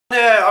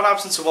On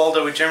Absence of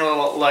Waldo, we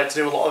generally like to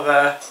do a lot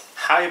of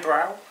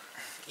highbrow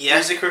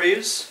music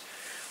reviews.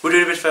 We're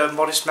doing a bit of a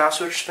Modest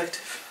Mouse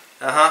retrospective.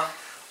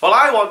 Well,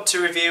 I want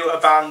to review a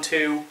band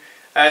who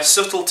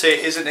subtlety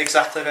isn't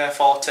exactly their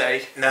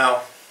forte. No.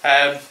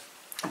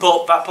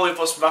 But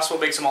that's what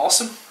makes them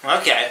awesome.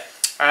 Okay.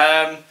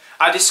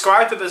 I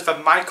describe them as the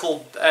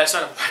Michael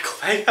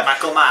Bay.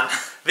 Michael Mann.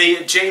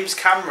 The James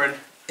Cameron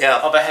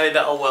of a heavy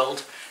metal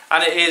world.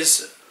 And it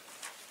is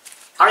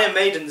Iron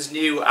Maiden's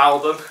new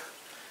album,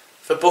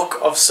 The Book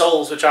of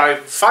Souls, which I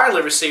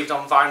finally received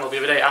on vinyl the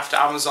other day after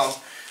Amazon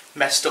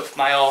messed up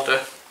my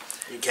order.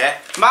 Okay.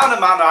 Man, oh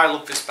man, I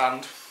love this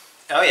band.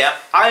 Oh yeah.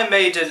 Iron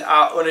Maiden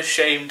are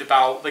unashamed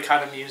about the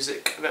kind of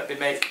music that they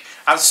make,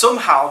 and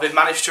somehow they've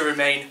managed to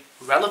remain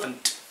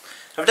relevant.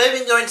 Have they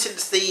been going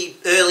since the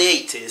early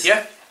 80s?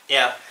 Yeah.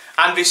 Yeah.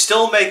 And they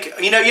still make,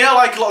 you know,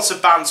 like lots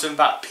of bands from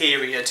that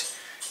period,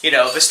 you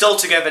know, they're still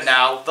together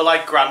now, they're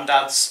like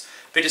granddads,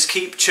 they just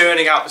keep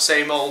churning out the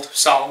same old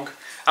song,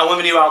 and when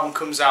the new album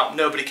comes out,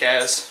 nobody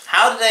cares.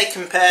 How do they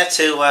compare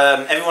to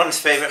everyone's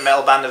favourite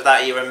metal band of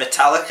that era,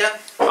 Metallica?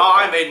 Oh,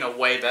 Iron Maiden are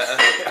way better,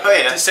 oh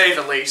yeah. To say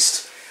the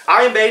least.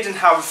 Iron Maiden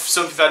have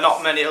something that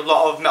a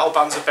lot of metal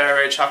bands of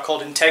their age have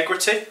called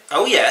integrity.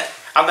 Oh yeah.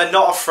 And they're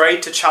not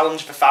afraid to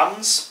challenge the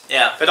fans.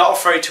 Yeah. They're not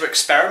afraid to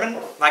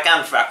experiment. Like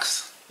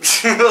Anthrax.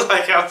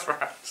 Like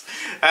Anthrax.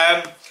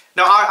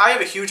 No, I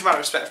have a huge amount of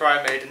respect for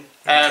Iron Maiden.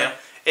 Okay.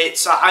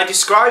 I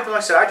describe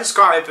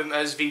them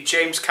as the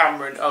James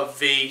Cameron of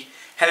the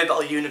heavy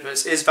metal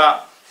universe. Is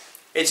that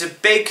it's a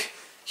big,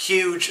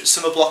 huge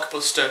summer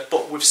blockbuster,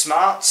 but with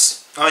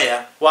smarts. Oh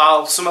yeah.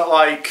 While something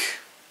like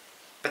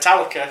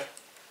Metallica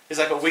is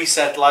like what we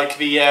said, like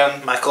the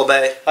Michael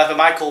Bay. like the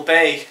Michael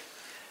Bay,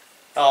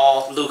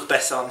 or Luc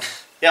Besson.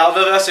 Yeah,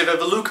 that's it.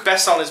 The Luc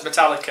Besson is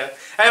Metallica.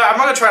 Anyway, I'm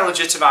not going to try and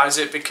legitimise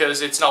it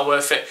because it's not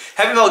worth it.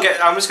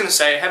 I'm just going to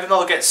say, heavy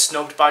metal gets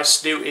snubbed by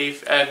snooty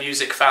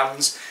music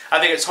fans. I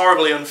think it's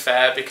horribly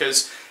unfair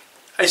because,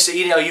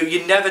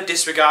 you never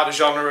disregard a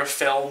genre of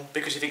film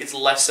because you think it's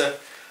lesser.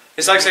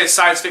 It's like saying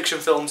science fiction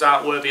films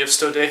aren't worthy of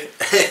study.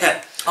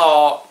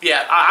 Or,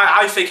 yeah,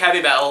 I think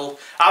heavy metal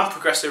and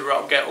progressive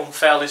rock get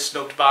unfairly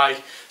snubbed by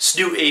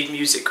snooty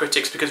music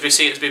critics because they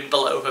see it as being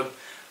below them.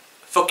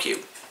 Fuck you.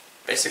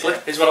 Basically,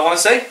 is what I want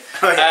to say,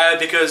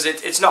 because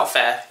it's not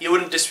fair. You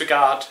wouldn't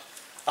disregard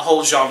a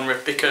whole genre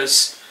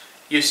because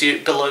you see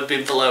it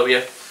being below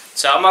you.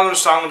 So I'm going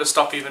to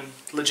stop even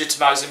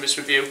legitimising this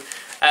review.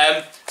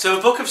 So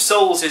The Book of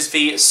Souls is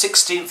the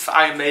 16th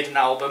Iron Maiden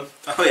album.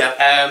 Oh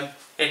yeah.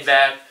 In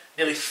their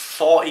nearly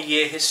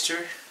 40-year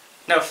history.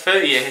 No,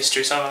 30-year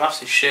history. So I'm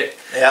massive shit.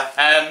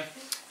 Yeah.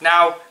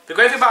 Now the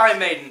great thing about Iron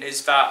Maiden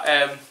is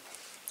that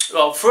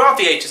well, throughout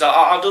the 80s,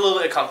 I'll do a little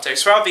bit of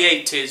context. Throughout the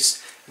 80s.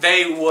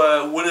 They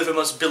were one of the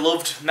most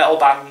beloved metal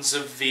bands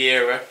of the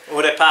era.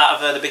 Were they part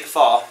of the Big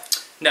Four?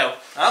 No.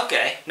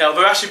 Okay. No,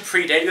 they actually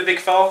predate the Big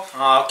Four.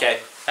 Oh, okay.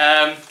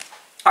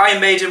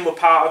 Iron Maiden were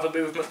part of a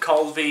movement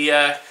called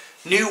the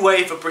New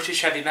Wave of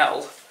British Heavy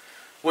Metal,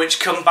 which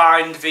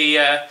combined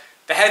the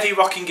heavy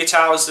rocking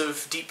guitars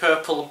of Deep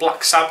Purple and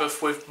Black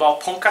Sabbath with more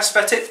punk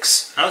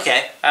aesthetics.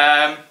 Okay.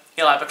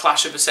 Like the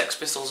Clash of the Sex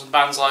Pistols and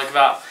bands like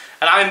that.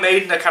 And Iron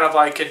Maiden are kind of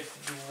like a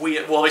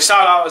weird, well, they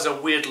started out as a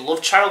weird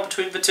love child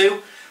between the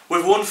two,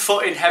 with one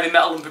foot in heavy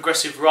metal and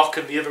progressive rock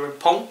and the other in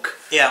punk.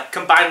 Yeah.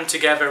 Combine them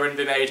together and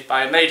be made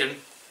by Iron Maiden.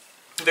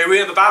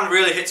 The band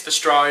really hits the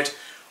stride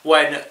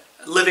when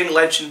living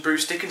legend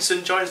Bruce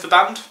Dickinson joins the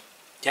band.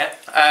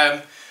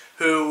 Yeah.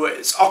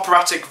 Whose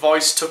operatic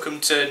voice took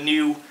him to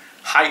new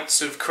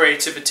heights of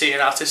creativity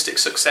and artistic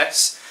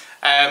success.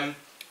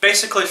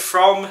 Basically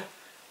from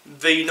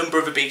The Number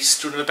of the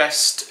Beast, one of the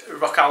best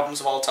rock albums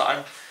of all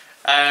time,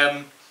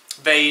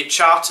 they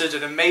charted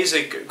an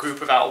amazing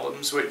group of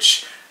albums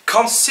which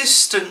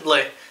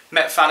consistently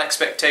met fan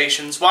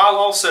expectations while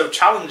also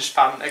challenged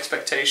fan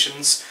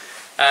expectations.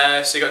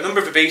 So you got Number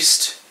of the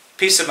Beast,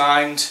 Peace of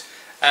Mind,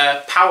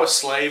 Power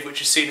Slave,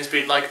 which is seen as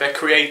being like their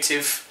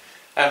creative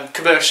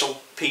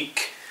commercial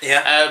peak.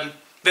 Yeah.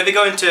 Then they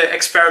go into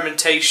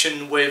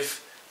experimentation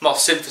with more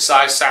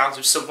synthesised sounds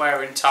of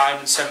Somewhere in Time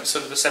and Seventh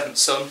Son of the Seventh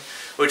Son,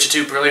 which are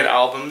two brilliant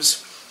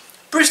albums.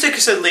 Bruce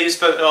Dickinson leaves,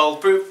 but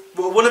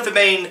one of the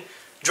main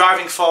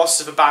driving forces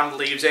of the band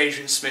leaves,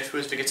 Adrian Smith, who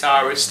was the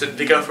guitarist, and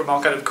they go for a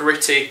more kind of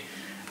gritty,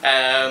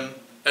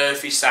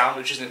 earthy sound,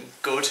 which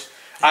isn't good.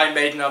 Iron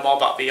Maiden are more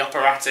about the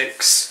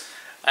operatics,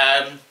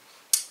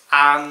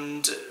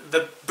 and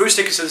Bruce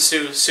Dickinson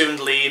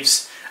soon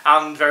leaves,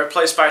 and they're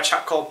replaced by a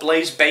chap called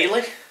Blaze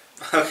Bayley,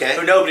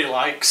 who nobody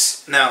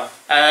likes. No.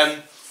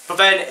 But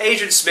then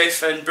Adrian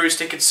Smith and Bruce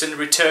Dickinson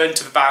return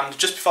to the band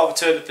just before the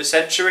turn of the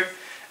century,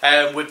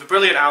 with the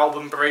brilliant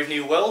album Brave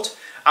New World.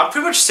 And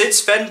pretty much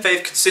since then,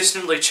 they've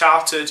consistently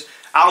charted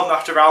album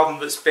after album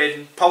that's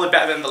been probably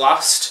better than the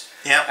last.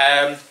 Yeah.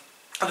 And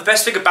the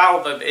best thing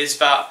about them is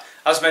that,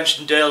 as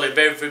mentioned earlier,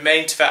 they've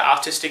remained to their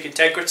artistic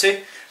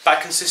integrity by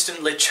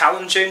consistently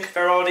challenging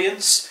their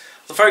audience.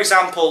 So for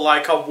example,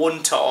 like on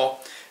one tour,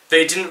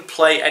 they didn't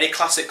play any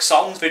classic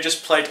songs, they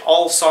just played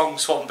all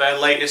songs from their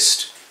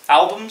latest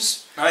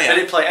albums. Oh yeah. They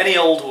didn't play any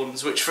old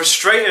ones, which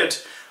frustrated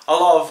a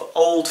lot of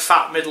old,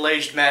 fat,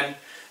 middle-aged men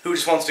who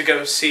just wanted to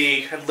go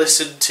see and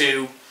listen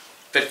to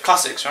the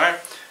classics, right?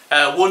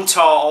 One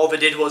tour, all they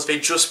did was they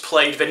just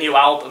played the new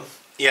album.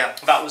 Yeah.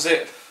 That was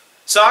it.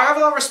 So I have a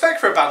lot of respect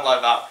for a band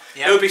like that.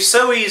 Yeah. It would be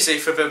so easy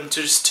for them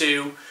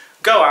to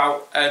go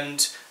out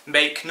and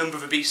make Number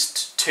of the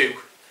Beast 2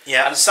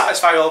 and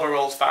satisfy all their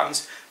old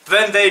fans. But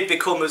then they'd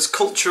become as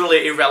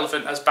culturally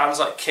irrelevant as bands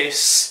like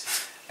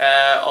Kiss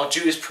or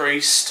Judas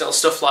Priest or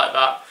stuff like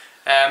that.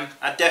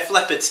 And Def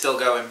Leppard's still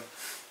going.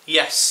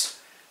 Yes.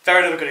 They're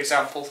another good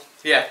example.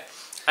 Yeah.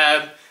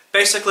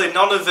 Basically,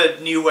 none of the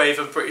new wave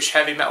of British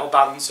heavy metal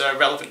bands are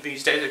relevant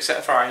these days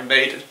except for Iron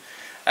Maiden.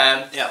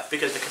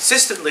 Because they're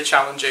consistently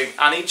challenging,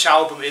 and each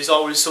album is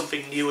always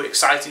something new and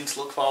exciting to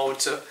look forward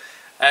to.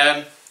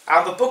 And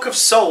the Book of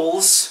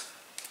Souls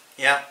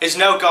is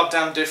no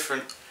goddamn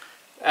different.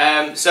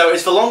 So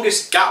it's the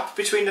longest gap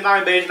between an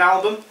Iron Maiden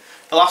album.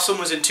 The last one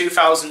was in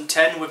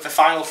 2010 with The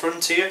Final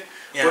Frontier,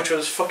 which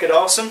was fucking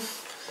awesome.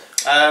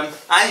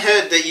 I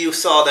heard that you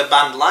saw the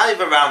band live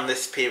around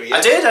this period.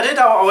 I did.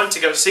 I went to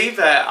go see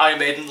their Iron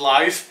Maiden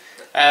live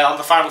on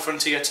the Final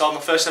Frontier tour,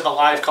 my first ever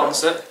live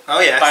concert. Oh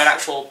yes. By an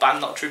actual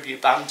band, not a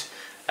tribute band.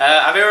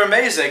 And they were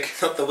amazing.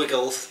 Not the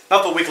Wiggles.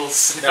 Not the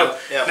Wiggles. No.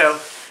 No.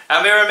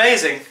 And they were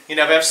amazing. You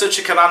know, they have such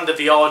a command of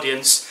the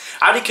audience,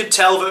 and you could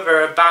tell that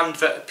they're a band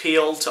that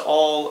appeal to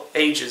all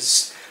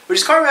ages, which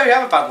is quite rare you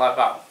have a band like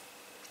that.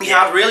 You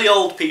had really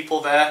old people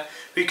there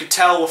who you could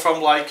tell were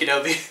from, like, you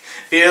know, the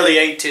early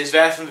 80s,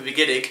 there from the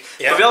beginning.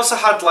 But we also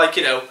had, like,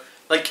 you know,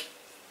 like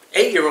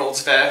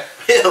 8-year-olds there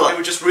who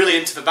were just really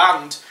into the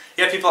band.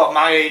 You had people at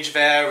my age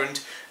there,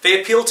 and they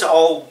appeal to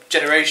all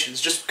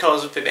generations just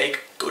because they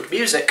make good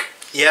music.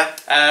 Yeah.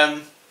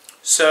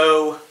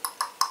 So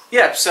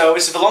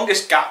this is the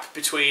longest gap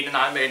between an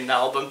Iron Maiden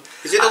album.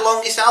 Is it the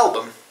longest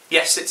album?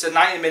 Yes, it's a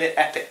 90-minute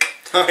epic.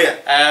 Oh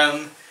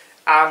yeah.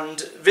 And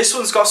this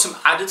one's got some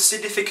added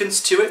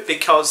significance to it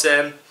because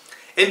in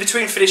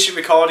between finishing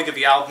recording of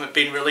the album and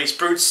being released,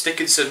 Bruce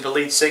Dickinson, the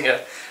lead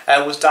singer,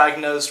 was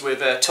diagnosed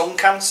with tongue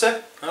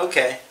cancer.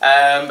 Okay.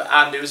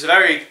 And it was a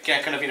very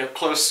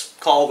close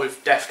call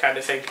with death kind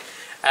of thing.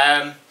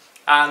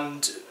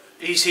 And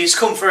he's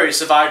come through, he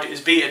survived it,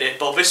 he's beaten it,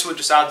 but this one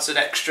just adds an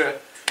extra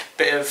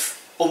bit of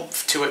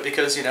oomph to it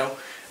because, you know,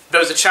 there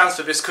was a chance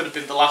that this could have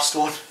been the last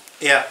one.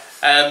 Yeah.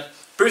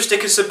 Bruce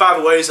Dickinson, by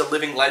the way, is a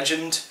living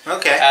legend.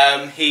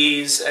 Okay.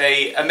 He's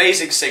an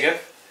amazing singer.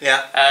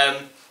 Yeah.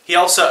 He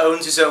also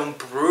owns his own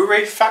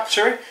brewery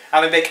factory,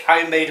 and they make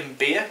Iron Maiden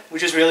beer,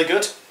 which is really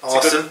good.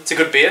 Awesome. It's a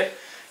good beer.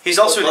 He's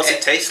also. What's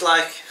it taste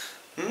like?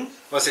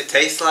 What's it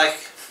taste like?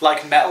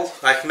 Like metal.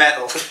 Like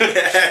metal.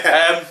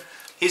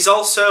 He's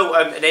also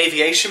an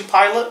aviation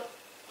pilot.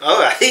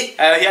 Alright. He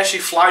actually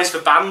flies the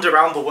band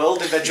around the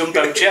world in their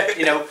jumbo jet.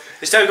 You know,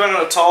 instead of going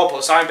on a tour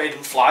bus, Iron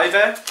Maiden fly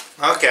there.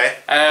 Okay.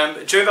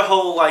 During the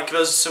whole, there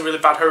was some really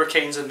bad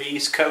hurricanes on the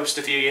East Coast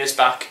a few years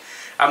back,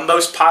 and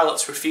most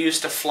pilots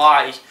refused to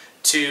fly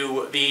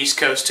to the East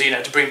Coast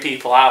to bring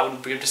people out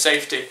and bring them to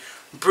safety.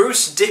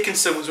 Bruce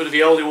Dickinson was one of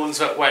the only ones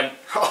that went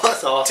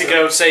that's awesome. to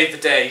go save the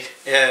day.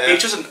 Yeah.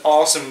 He's just an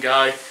awesome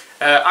guy.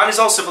 And he's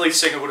also the lead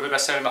singer of one of the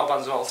best heavy metal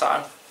bands of all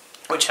time,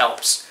 which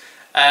helps.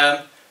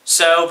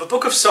 So the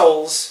Book of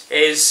Souls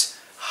is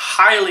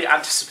highly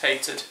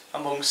anticipated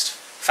amongst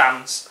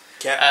fans.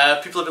 Yeah.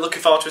 People have been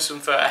looking forward to this one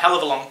for a hell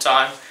of a long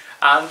time,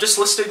 and just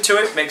listening to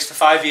it makes the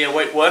 5-year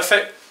wait worth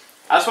it.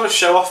 I just want to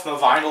show off my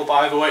vinyl,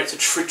 by the way. It's a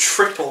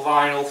triple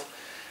vinyl,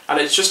 and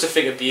it's just a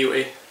thing of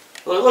beauty.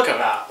 Look at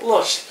that.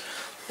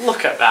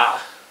 Look at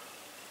that.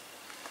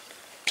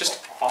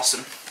 Just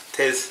awesome. It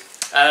is.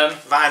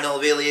 Vinyl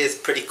really is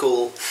pretty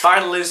cool.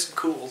 Vinyl is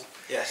cool.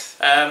 Yes.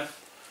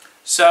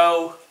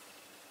 So.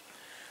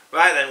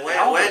 Right then,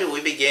 where do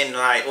we begin?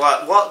 Right,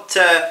 what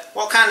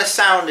kind of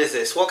sound is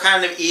this? What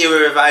kind of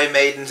era of Iron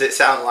Maiden does it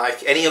sound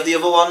like? Any of the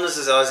other ones?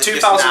 Or is it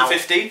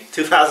 2015.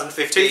 Just now?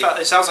 2015.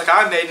 It sounds like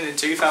Iron Maiden in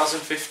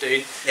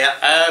 2015.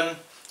 Yeah.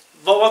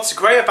 But what's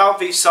great about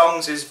these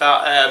songs is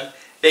that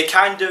they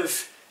kind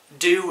of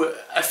do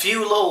a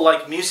few little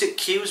music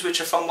cues which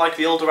are from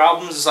the older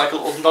albums. There's a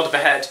little nod of a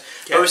head.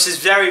 Yeah. But this is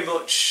very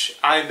much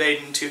Iron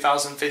Maiden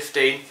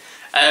 2015.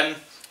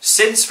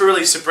 Since the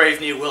release of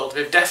Brave New World,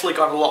 they've definitely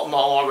got a lot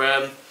more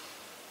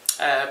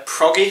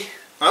proggy.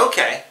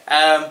 Okay.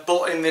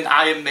 But in an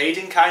Iron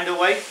Maiden kind of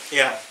way.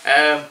 Yeah.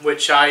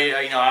 Which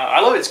I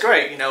love. It's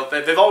great.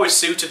 They've always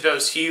suited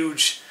those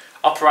huge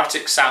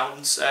operatic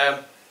sounds.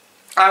 And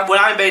when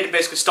Iron Maiden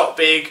basically stopped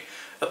being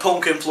a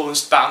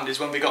punk-influenced band is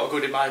when they got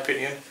good, in my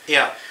opinion.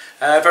 Yeah.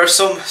 There are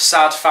some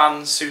sad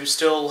fans who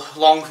still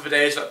long for the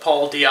days that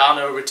Paul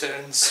Di'Anno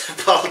returns.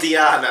 Paul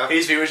Di'Anno.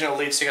 He's the original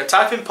lead singer.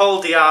 Type in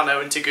Paul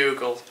Di'Anno into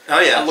Google. Oh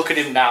yeah. And look at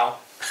him now.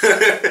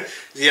 Is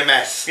he a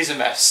mess? He's a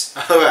mess.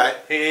 Alright.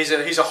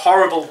 He's a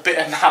horrible,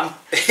 bitter man.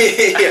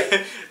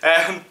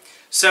 Yeah.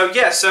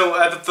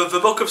 The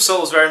Book of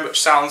Souls very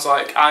much sounds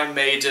like Iron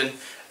Maiden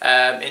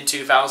in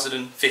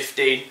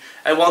 2015.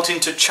 And wanting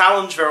to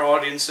challenge their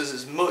audiences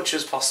as much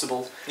as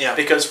possible. Yeah.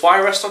 Because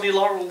why rest on your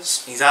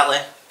laurels? Exactly.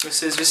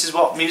 This is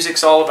what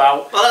music's all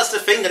about. Well, that's the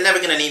thing. They're never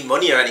going to need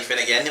money or anything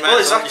again. They might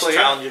as well just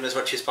challenge them as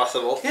much as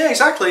possible. Yeah,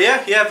 exactly.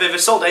 Yeah.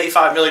 They've sold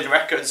 85 million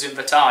records in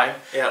the time.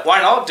 Yeah. Why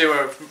not do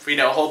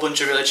a whole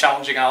bunch of really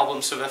challenging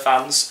albums for their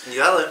fans?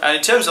 Exactly. And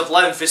in terms of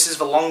length, this is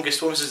the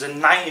longest one. This is a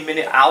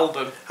 90-minute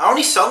album. How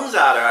many songs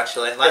are there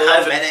actually? Like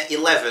 11. How many?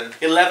 11.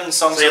 11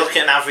 songs. So you're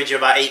looking at an average of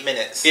about 8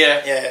 minutes.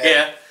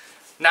 Yeah.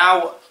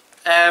 Now,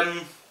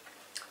 I've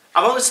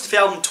only listened to the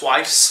album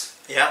twice.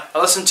 Yeah. I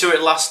listened to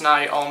it last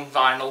night on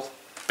vinyl.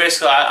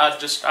 Basically,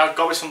 I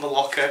got this from the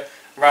locker,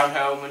 ran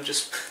home and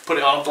just put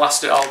it on and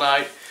blasted it all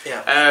night.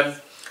 Yeah.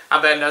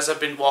 And then as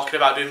I've been walking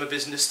about doing my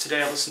business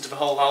today, I listened to the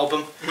whole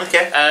album.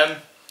 Okay.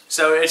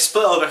 So it's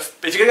split over. If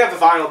you're gonna get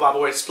the vinyl, by the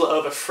way, it's split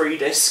over 3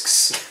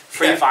 discs.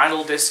 3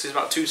 vinyl discs is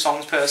about 2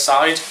 songs per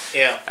side.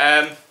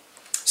 Yeah.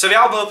 So the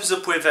album opens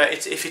up with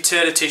 "If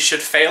Eternity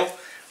Should Fail,"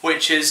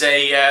 which is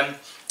a.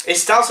 It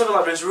starts with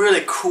like this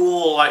really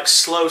cool, like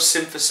slow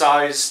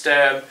synthesized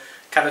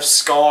kind of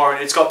score,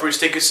 and it's got Bruce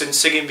Dickinson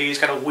singing these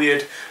kind of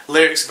weird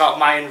lyrics about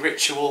Mayan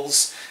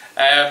rituals,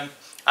 and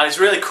it's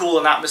really cool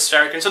and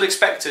atmospheric and it's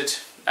unexpected.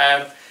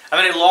 And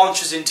then it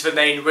launches into the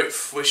main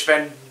riff, which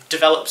then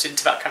develops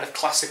into that kind of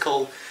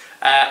classical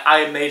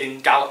Iron Maiden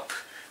gallop,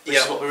 which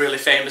is what we're really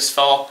famous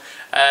for.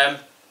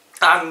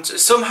 And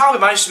somehow we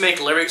managed to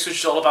make lyrics which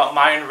is all about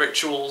Mayan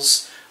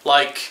rituals,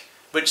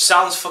 which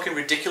sounds fucking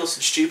ridiculous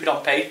and stupid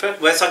on paper.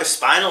 Well, it's like a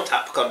Spinal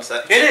Tap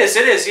concept. It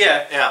is,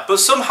 yeah. Yeah. But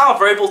somehow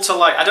they're able to,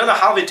 I don't know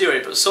how they do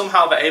it, but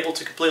somehow they're able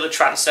to completely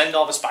transcend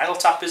all the Spinal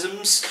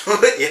Tapisms.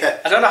 Yeah.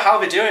 I don't know how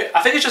they do it.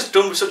 I think it's just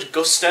done with such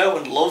gusto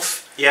and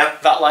love. Yeah.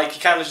 That, you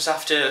kind of just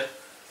have to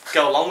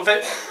go along with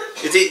it.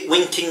 Is it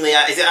winking the...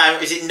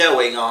 Is it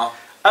knowing or...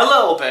 A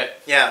little bit.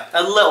 Yeah.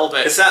 A little bit.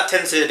 Because that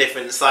tends to be the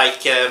difference,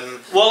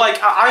 Well,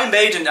 Iron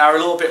Maiden are a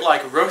little bit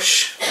like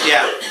Rush.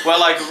 Yeah. Where,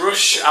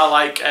 Rush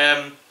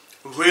are,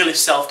 really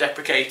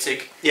self-deprecating.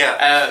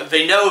 Yeah.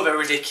 They know they're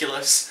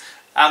ridiculous,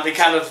 and I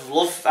kind of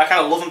love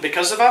them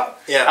because of that.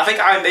 Yeah. I think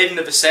Iron Maiden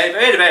are the same.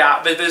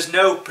 There's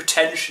no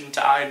pretension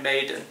to Iron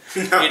Maiden.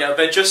 No.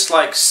 They're just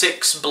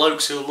 6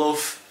 blokes who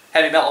love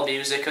heavy metal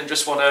music and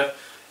just want to,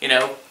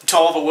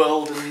 tour the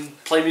world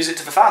and play music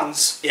to the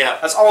fans. Yeah.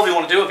 That's all they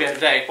want to do at the end of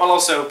the day, while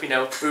also,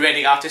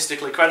 remaining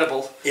artistically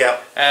credible. Yeah.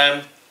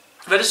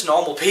 They're just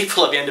normal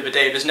people at the end of the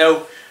day. There's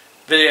no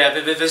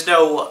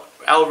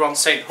L. Ron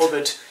St.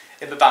 Hubbard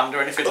in the band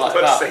or anything like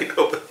that. St.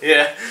 Hubbard.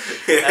 Yeah.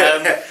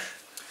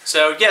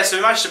 So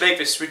we managed to make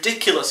this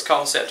ridiculous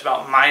concept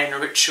about Mayan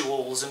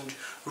rituals and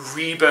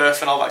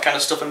rebirth and all that kind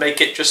of stuff and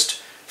make it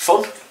just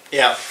fun.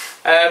 Yeah.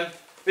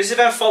 This is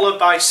then followed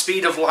by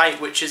Speed of Light,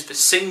 which is the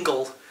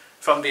single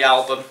from the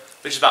album,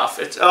 which is about...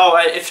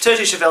 If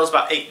Eternity Should Fail is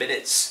about 8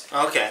 minutes.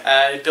 Okay.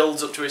 It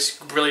builds up to this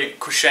brilliant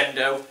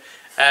crescendo.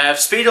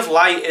 Speed of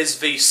Light is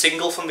the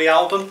single from the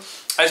album.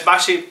 It's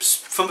actually,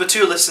 from the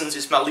 2 listens,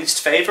 it's my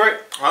least favourite.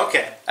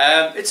 Okay.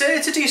 It's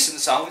a decent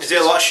song. Is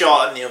it a lot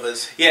shorter than the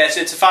others? Yeah,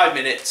 it's 5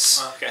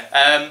 minutes.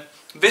 Okay.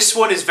 This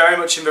one is very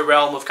much in the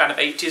realm of kind of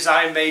 80s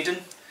Iron Maiden.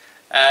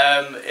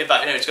 In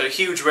fact, it's got a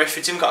huge riff.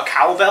 It's even got a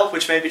cowbell,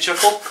 which made me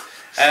chuckle.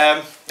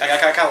 I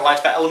kind of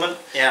like that element.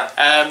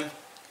 Yeah.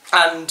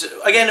 And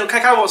again,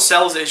 kind of what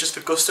sells it is just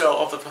the gusto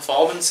of the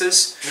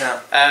performances. Yeah.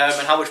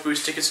 And how much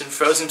Bruce Dickinson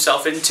throws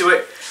himself into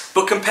it.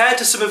 But compared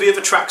to some of the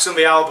other tracks on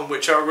the album,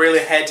 which are really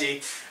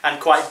heady and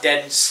quite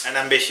dense and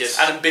ambitious,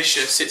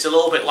 it's a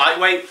little bit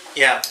lightweight.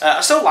 Yeah.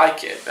 I still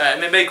like it.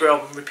 It may grow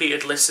on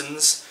repeated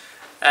listens.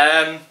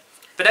 The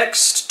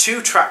next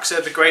 2 tracks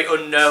are The Great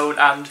Unknown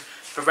and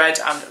The Red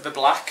and the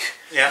Black.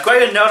 Yeah.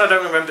 Great Unknown I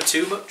don't remember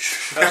too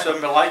much. I just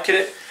remember liking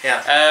it.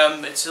 Yeah.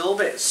 It's a little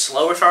bit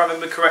slower if I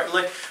remember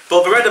correctly.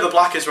 But The Red and the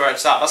Black is where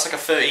it's at. That's like a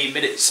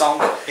 13-minute song.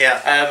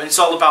 Yeah. It's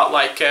all about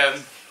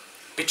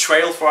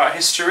betrayal throughout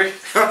history.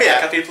 Oh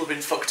yeah. How people have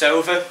been fucked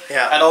over.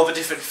 Yeah. And all the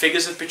different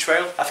figures of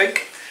betrayal, I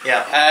think.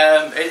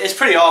 Yeah. It's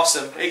pretty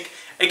awesome.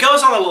 It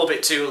goes on a little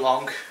bit too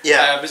long.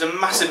 Yeah. There's a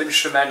massive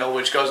instrumental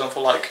which goes on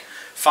for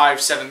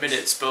 5-7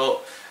 minutes,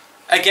 but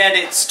again,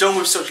 it's done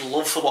with such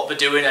love for what they're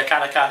doing. I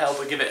kind of can't help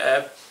but give it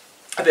a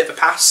bit of a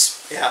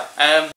pass. Yeah.